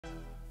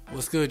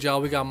What's good, y'all?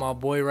 We got my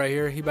boy right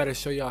here. He better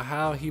show y'all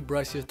how he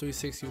brushes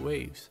 360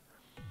 waves.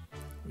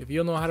 If you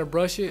don't know how to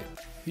brush it,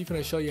 he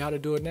finna show you how to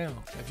do it now.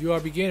 If you are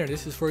a beginner,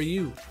 this is for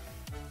you.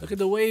 Look at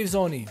the waves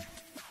on him.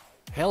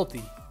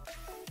 Healthy.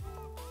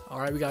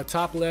 Alright, we got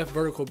top left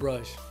vertical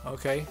brush.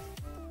 Okay.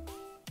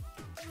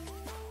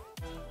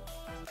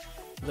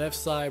 Left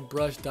side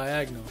brush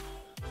diagonal.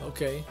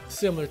 Okay.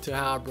 Similar to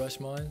how I brush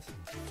mine.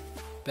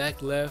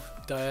 Back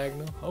left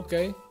diagonal.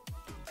 Okay.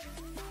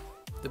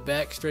 The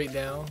back straight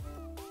down.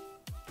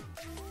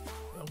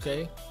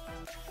 Okay.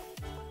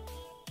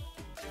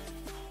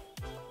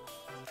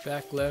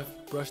 Back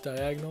left, brush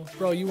diagonal.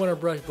 Bro, you want to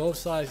brush both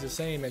sides the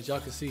same, as y'all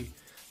can see.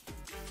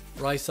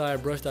 Right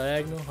side, brush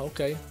diagonal.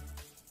 Okay.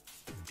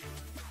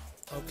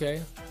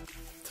 Okay.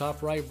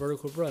 Top right,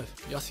 vertical brush.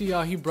 Y'all see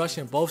how he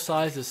brushing both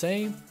sides the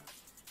same?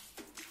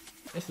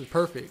 This is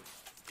perfect.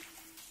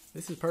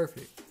 This is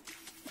perfect.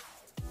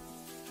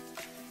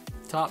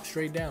 Top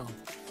straight down.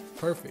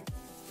 Perfect.